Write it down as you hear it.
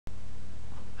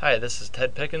Hi, this is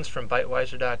Ted Pickens from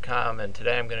Byteweiser.com, and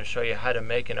today I'm going to show you how to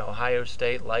make an Ohio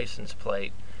State license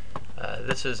plate.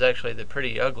 This is actually the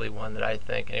pretty ugly one that I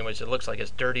think. Anyways, it looks like it's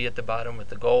dirty at the bottom with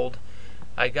the gold.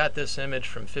 I got this image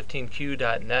from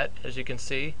 15q.net, as you can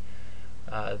see.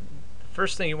 The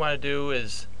first thing you want to do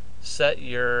is set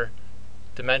your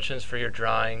dimensions for your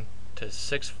drawing to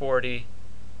 640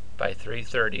 by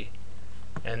 330,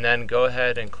 and then go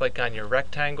ahead and click on your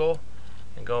rectangle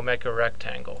and go make a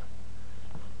rectangle.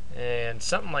 And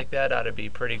something like that ought to be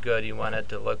pretty good. You want it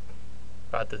to look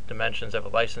about the dimensions of a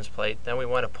license plate. Then we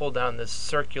want to pull down this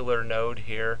circular node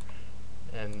here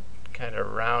and kind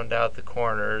of round out the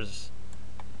corners,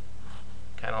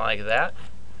 kind of like that.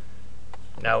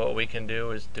 Now what we can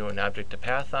do is do an object to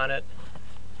path on it,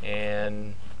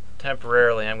 and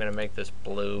temporarily I'm going to make this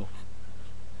blue.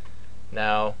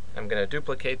 Now I'm going to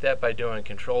duplicate that by doing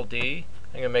Control D.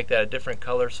 I'm going to make that a different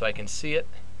color so I can see it.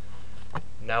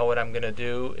 Now what I'm going to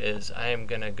do is I am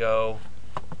going to go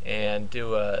and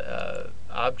do a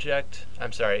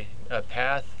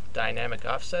path dynamic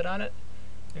offset on it.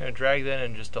 I'm going to drag that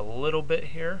in just a little bit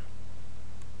here,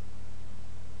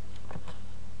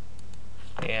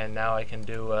 and now I can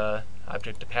do a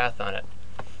object to path on it.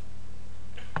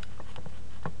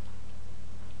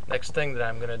 Next thing that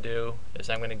I'm going to do is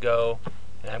I'm going to go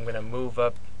and I'm going to move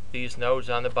up these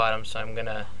nodes on the bottom. So I'm going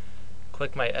to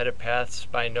click my Edit Paths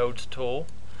by Nodes tool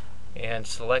and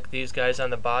select these guys on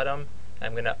the bottom.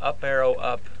 I'm going to up arrow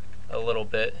up a little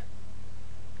bit,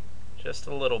 just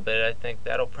a little bit. I think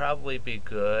that'll probably be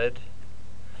good.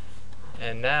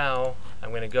 And now I'm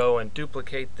going to go and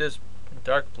duplicate this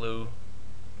dark blue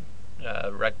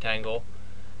rectangle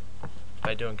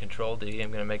by doing Control D.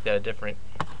 I'm going to make that a different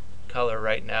color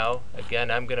right now. Again,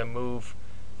 I'm going to move,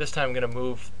 this time I'm going to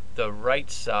move the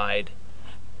right side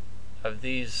of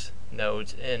these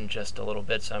nodes in just a little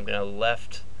bit. So I'm going to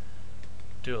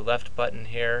do a left button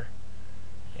here,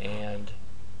 and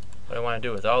what I want to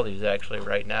do with all these actually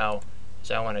right now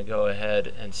is I want to go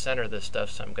ahead and center this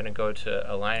stuff. So I'm going to go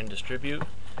to Align and Distribute,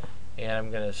 and I'm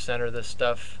going to center this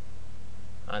stuff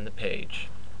on the page.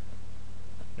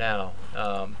 Now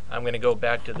I'm going to go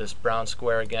back to this brown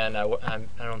square again. I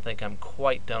don't think I'm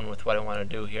quite done with what I want to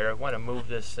do here. I want to move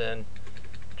this in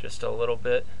just a little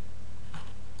bit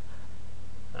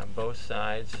on both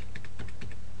sides.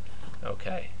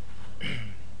 Okay.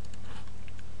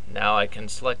 Now I can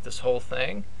select this whole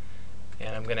thing,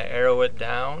 and I'm going to arrow it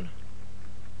down.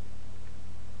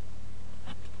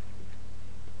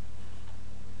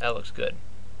 That looks good.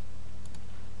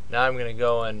 Now I'm going to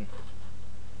go and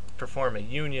perform a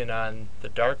union on the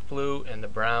dark blue and the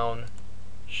brown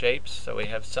shapes, so we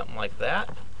have something like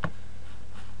that.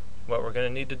 What we're going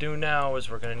to need to do now is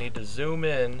we're going to need to zoom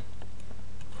in,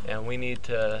 and we need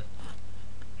to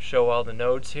show all the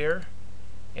nodes here.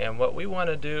 And what we want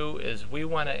to do is we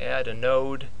want to add a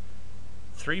node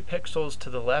 3 pixels to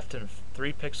the left and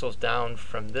 3 pixels down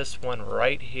from this one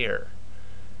right here.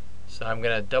 So I'm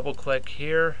going to double click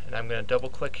here, and I'm going to double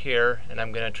click here, and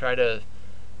I'm going to try to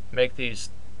make these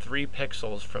 3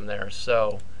 pixels from there.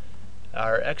 So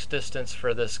our X distance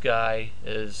for this guy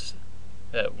is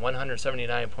at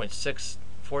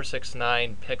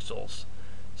 179.469 pixels.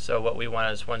 So what we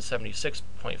want is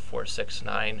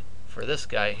 176.469 for this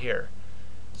guy here.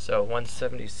 So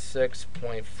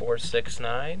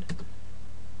 176.469,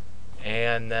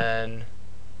 and then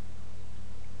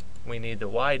we need the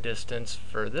Y distance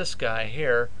for this guy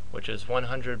here, which is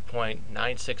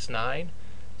 100.969.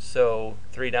 So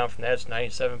 3 down from that is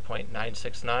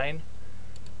 97.969.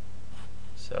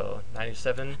 So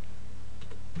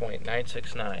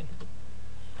 97.969.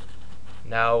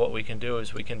 Now what we can do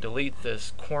is we can delete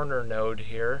this corner node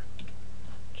here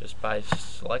just by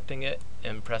selecting it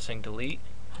and pressing delete.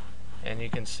 And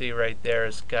you can see right there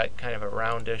it's got kind of a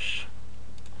roundish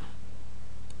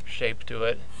shape to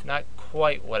it. Not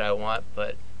quite what I want,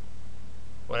 but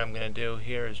what I'm going to do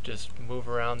here is just move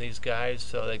around these guys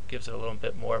so that gives it a little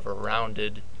bit more of a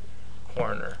rounded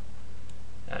corner.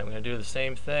 And I'm going to do the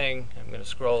same thing. I'm going to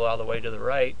scroll all the way to the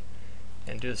right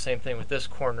and do the same thing with this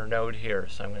corner node here.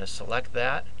 So I'm going to select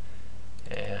that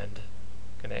and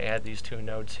I'm going to add these 2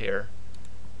 nodes here.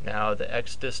 Now the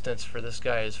X distance for this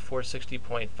guy is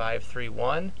 460.531.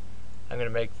 I'm going to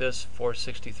make this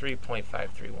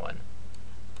 463.531.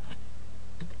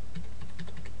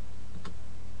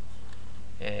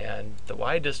 And the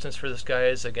Y distance for this guy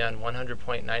is again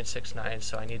 100.969,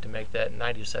 so I need to make that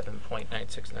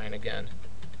 97.969 again.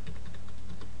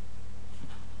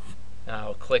 Now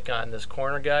I'll click on this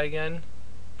corner guy again,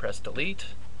 press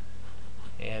delete,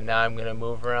 and now I'm going to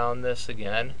move around this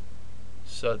again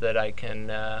so that I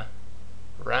can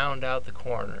round out the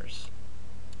corners.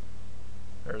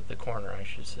 or the corner I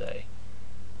should say.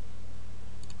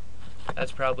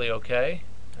 That's probably okay.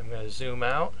 I'm going to zoom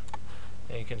out,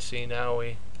 and you can see now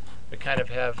we kind of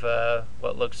have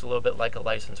what looks a little bit like a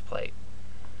license plate.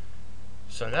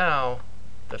 So now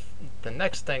the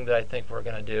next thing that I think we're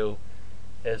going to do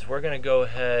is we're going to go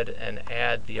ahead and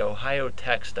add the Ohio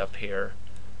text up here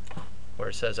where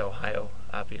it says Ohio,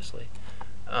 obviously.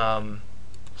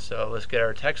 So let's get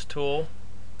our text tool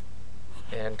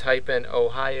and type in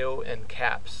Ohio in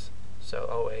caps, so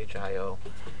O-H-I-O.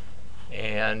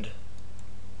 And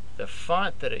the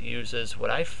font that it uses, what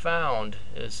I found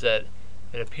is that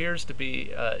it appears to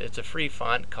be, it's a free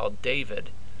font called David.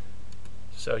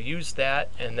 So use that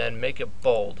and then make it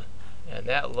bold. And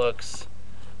that looks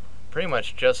pretty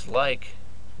much just like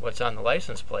what's on the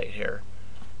license plate here.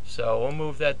 So we'll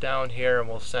move that down here and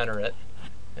we'll center it.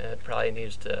 And it probably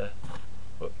needs to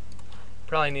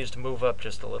move up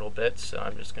just a little bit, so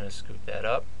I'm just going to scoot that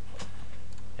up.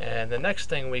 And the next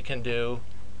thing we can do,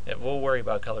 and we'll worry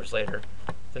about colors later,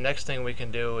 the next thing we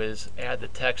can do is add the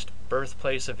text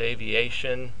birthplace of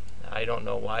aviation. I don't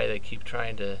know why they keep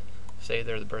trying to say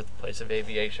they're the birthplace of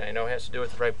aviation. I know it has to do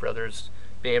with the Wright brothers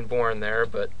being born there,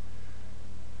 but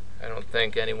I don't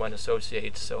think anyone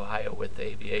associates Ohio with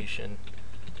aviation.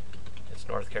 It's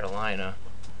North Carolina.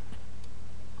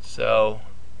 So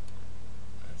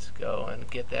let's go and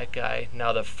get that guy.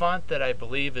 Now the font that I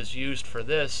believe is used for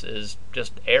this is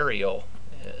just Arial,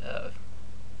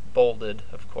 bolded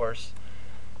of course.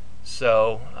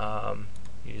 So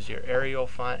use your Arial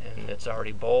font, and it's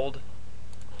already bold.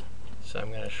 So I'm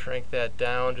going to shrink that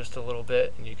down just a little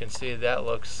bit, and you can see that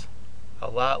looks a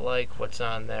lot like what's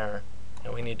on there,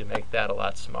 and we need to make that a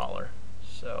lot smaller.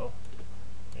 So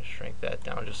I'm going to shrink that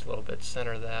down just a little bit,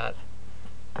 center that,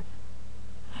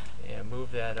 and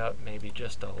move that up maybe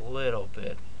just a little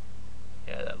bit.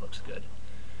 Yeah, that looks good.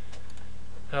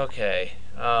 Okay,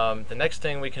 the next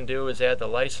thing we can do is add the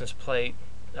license plate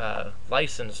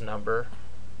license number.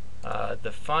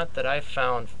 The font that I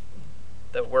found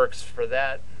that works for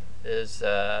that is,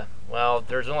 well,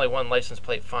 there's only one license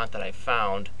plate font that I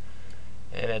found,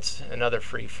 and it's another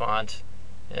free font,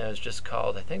 and it was just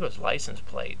called, I think it was license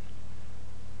plate.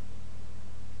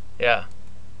 Yeah,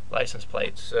 license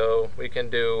plate. So we can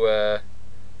do,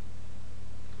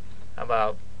 how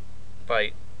about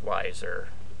Byteweiser?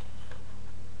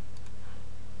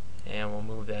 And we'll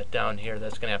move that down here.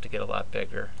 That's going to have to get a lot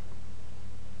bigger.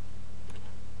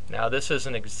 Now this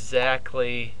isn't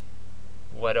exactly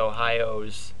what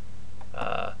Ohio's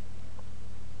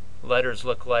letters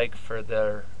look like for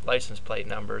their license plate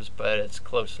numbers, but it's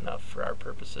close enough for our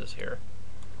purposes here.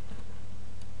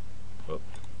 Whoop.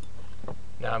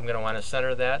 Now I'm going to want to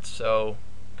center that, so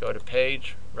go to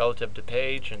page, relative to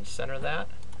page, and center that.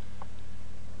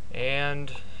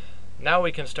 And now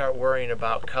we can start worrying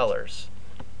about colors.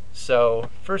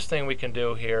 So first thing we can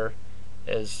do here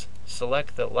is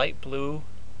select the light blue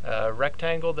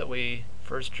rectangle that we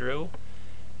first drew,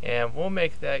 and we'll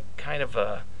make that kind of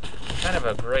a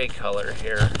gray color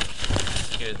here.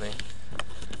 Excuse me.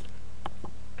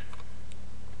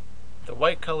 The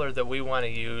white color that we want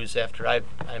to use after I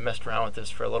messed around with this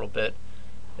for a little bit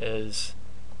is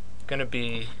going to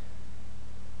be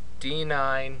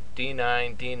D9,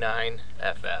 D9, D9,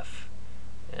 FF.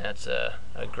 And that's a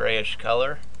grayish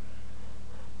color.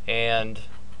 And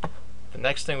the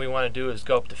next thing we want to do is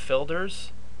go up to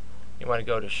filters. You want to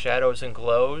go to shadows and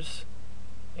glows,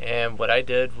 and what I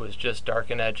did was just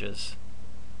darken edges.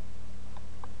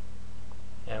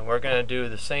 And we're going to do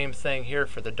the same thing here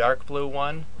for the dark blue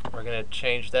one. We're going to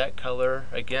change that color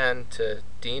again to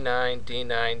D9,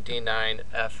 D9, D9,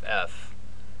 FF.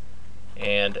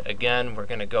 And again, we're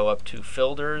going to go up to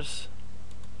filters,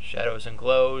 shadows and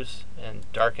glows, and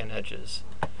darken edges.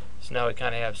 So now we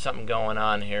kind of have something going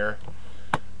on here.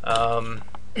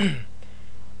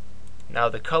 Now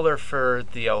the color for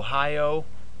the Ohio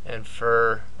and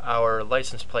for our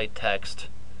license plate text,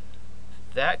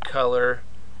 that color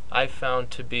I found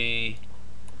to be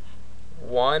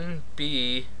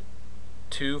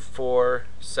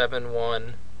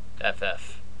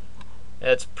 1B2471FF.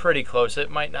 It's pretty close.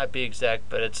 It might not be exact,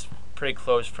 but it's pretty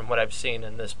close from what I've seen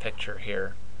in this picture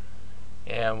here.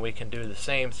 And we can do the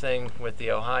same thing with the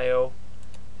Ohio.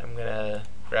 I'm going to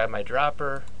grab my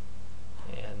dropper,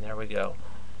 and there we go.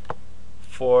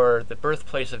 For the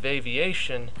birthplace of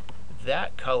aviation,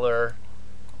 that color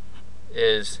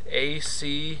is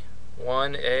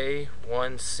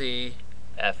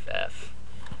AC1A1CFF.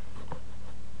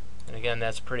 And again,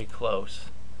 that's pretty close.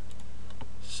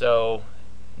 So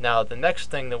now the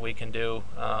next thing that we can do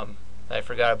that I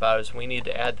forgot about is we need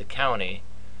to add the county.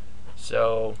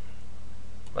 So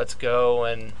let's go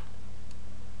and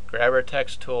grab our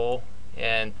text tool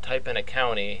and type in a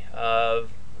county.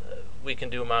 We can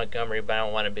do Montgomery, but I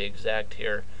don't want to be exact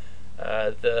here.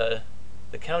 The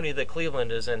county that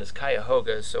Cleveland is in is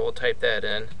Cuyahoga, so we'll type that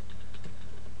in.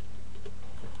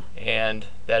 And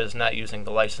that is not using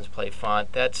the license plate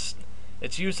font. It's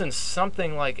using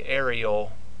something like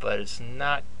Arial, but it's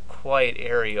not quite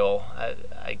Arial.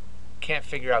 I can't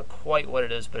figure out quite what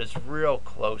it is, but it's real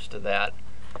close to that.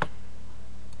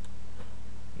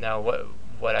 Now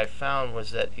what I found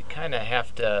was that you kind of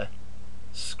have to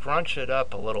scrunch it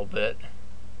up a little bit,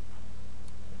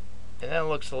 and that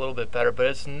looks a little bit better, but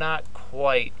it's not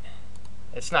quite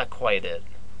it.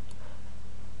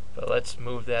 But let's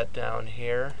move that down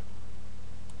here,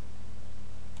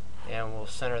 and we'll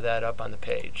center that up on the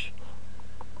page.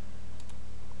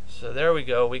 So there we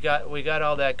go. We got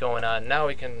all that going on. Now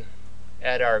we can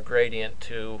add our gradient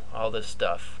to all this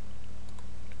stuff.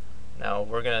 Now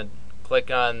we're going to click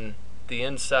on the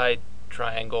inside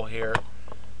triangle here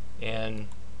and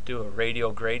do a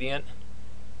radial gradient,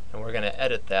 and we're going to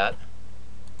edit that.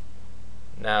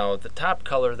 Now the top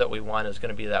color that we want is going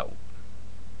to be that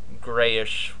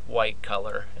grayish white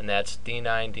color, and that's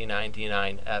D9, D9,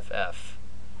 D9, FF.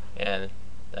 And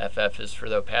the FF is for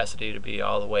the opacity to be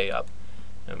all the way up.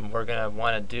 And we're going to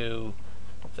want to do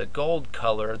the gold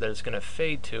color that it's going to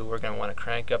fade to. We're going to want to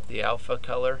crank up the alpha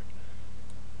color.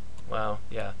 Well,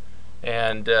 yeah.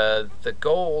 And the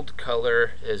gold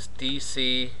color is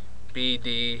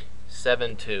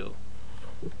DCBD72.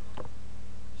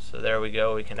 So there we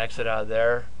go. We can exit out of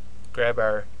there, grab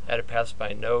our Edit Paths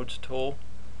by Nodes tool,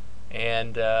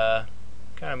 and kind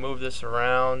of move this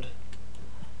around.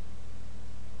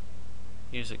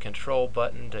 Use the control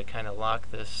button to kind of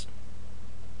lock this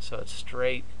so it's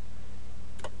straight.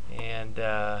 And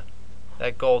that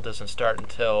gold doesn't start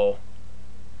until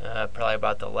probably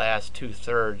about the last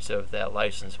 2/3 of that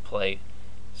license plate.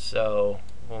 So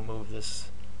we'll move this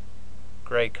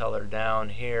gray color down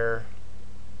here,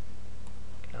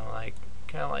 kind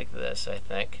of like this, I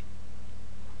think.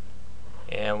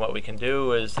 And what we can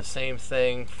do is the same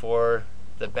thing for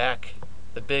the back,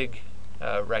 the big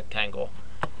rectangle.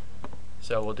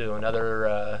 So we'll do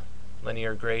another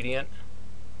linear gradient,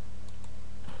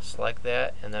 select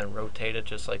that, and then rotate it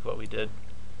just like what we did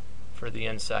for the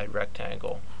inside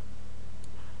rectangle.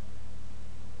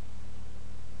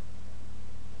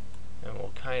 And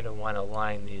we'll kind of want to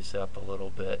line these up a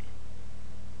little bit.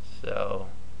 So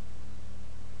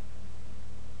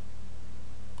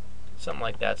something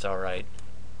like that's alright.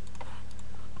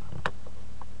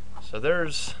 So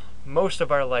there's most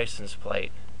of our license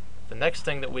plate. The next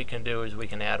thing that we can do is we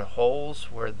can add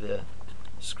holes where the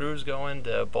screws go in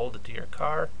to bolt it to your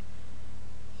car.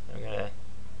 So I'm going to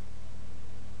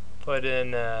put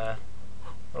in a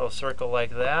little circle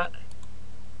like that,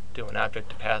 do an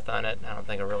object to path on it. I don't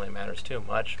think it really matters too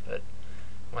much, but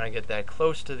I want to get that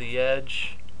close to the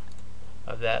edge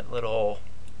of that little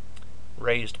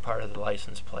raised part of the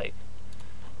license plate.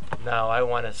 Now I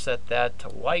want to set that to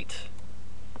white,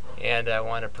 and I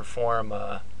want to perform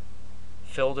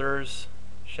filters,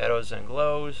 shadows and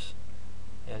glows,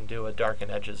 and do a darken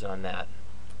edges on that.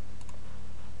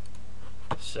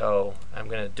 So I'm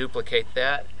going to duplicate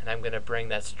that, and I'm going to bring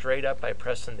that straight up by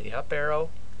pressing the up arrow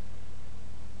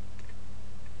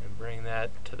and bring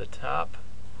that to the top.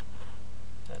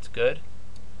 That's good.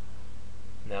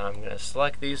 Now I'm going to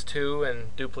select these two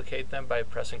and duplicate them by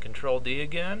pressing Control D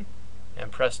again,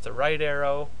 and press the right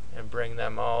arrow and bring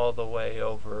them all the way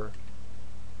over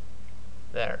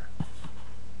there.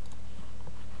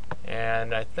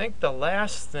 And I think the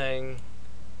last thing,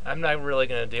 I'm not really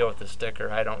going to deal with the sticker.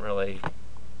 I don't really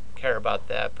care about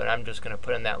that, but I'm just going to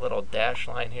put in that little dash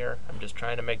line here. I'm just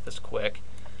trying to make this quick.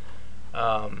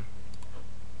 Can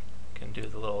do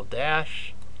the little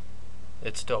dash.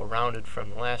 It's still rounded from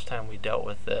the last time we dealt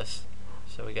with this,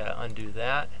 so we got to undo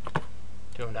that.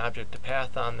 Do an object to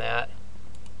path on that.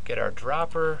 Get our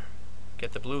dropper,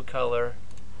 get the blue color,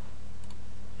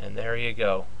 and there you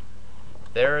go.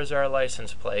 There is our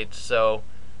license plate. So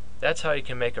that's how you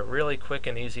can make a really quick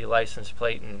and easy license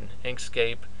plate in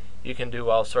Inkscape. You can do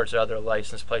all sorts of other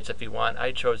license plates if you want.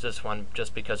 I chose this one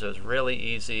just because it was really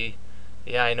easy.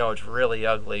 Yeah, I know it's really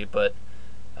ugly, but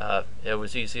it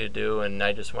was easy to do, and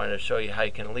I just wanted to show you how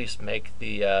you can at least make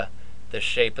the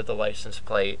shape of the license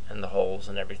plate and the holes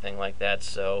and everything like that.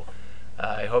 So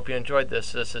I hope you enjoyed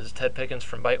this. This is Ted Pickens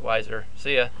from Byteweiser.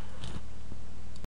 See ya.